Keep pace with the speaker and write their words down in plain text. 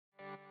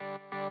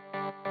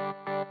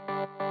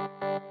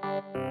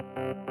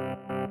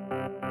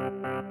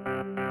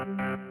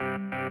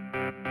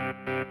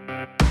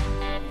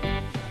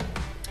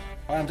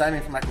Hi, I'm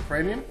Damian from Aqua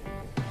Premium.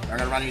 I'm going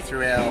to run you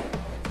through our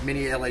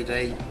mini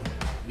LED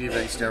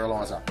UV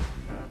steriliser.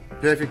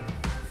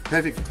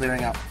 Perfect for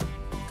clearing up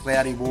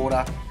cloudy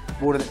water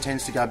that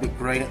tends to go a bit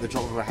green at the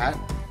drop of a hat.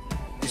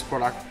 This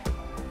product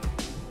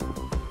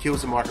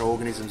kills the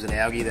microorganisms and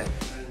algae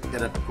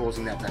that are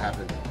causing that to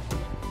happen.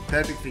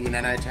 Perfect for your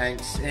nano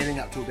tanks, anything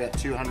up to about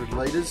 200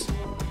 litres.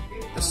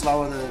 The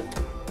slower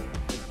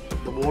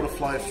the water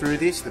flow through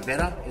this, the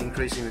better,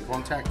 increasing the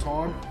contact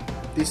time.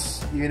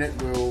 This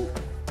unit will,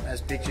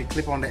 as pictured,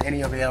 clip onto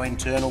any of our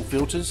internal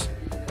filters,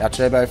 our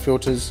turbo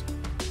filters,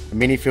 the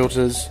mini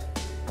filters,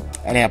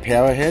 and our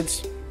power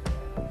heads,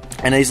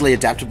 and easily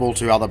adaptable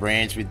to other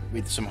brands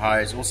with some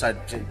hose. Also,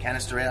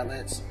 canister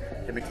outlets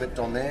can be clipped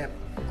on there.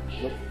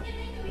 Look,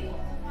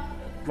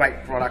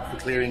 great product for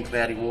clearing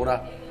cloudy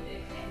water.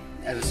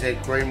 As I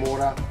said, green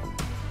water,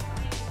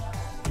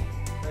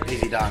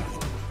 easy done.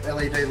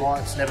 LED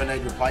lights never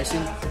need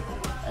replacing,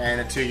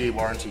 and a 2-year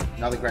warranty.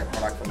 Another great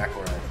product from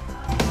Aquael.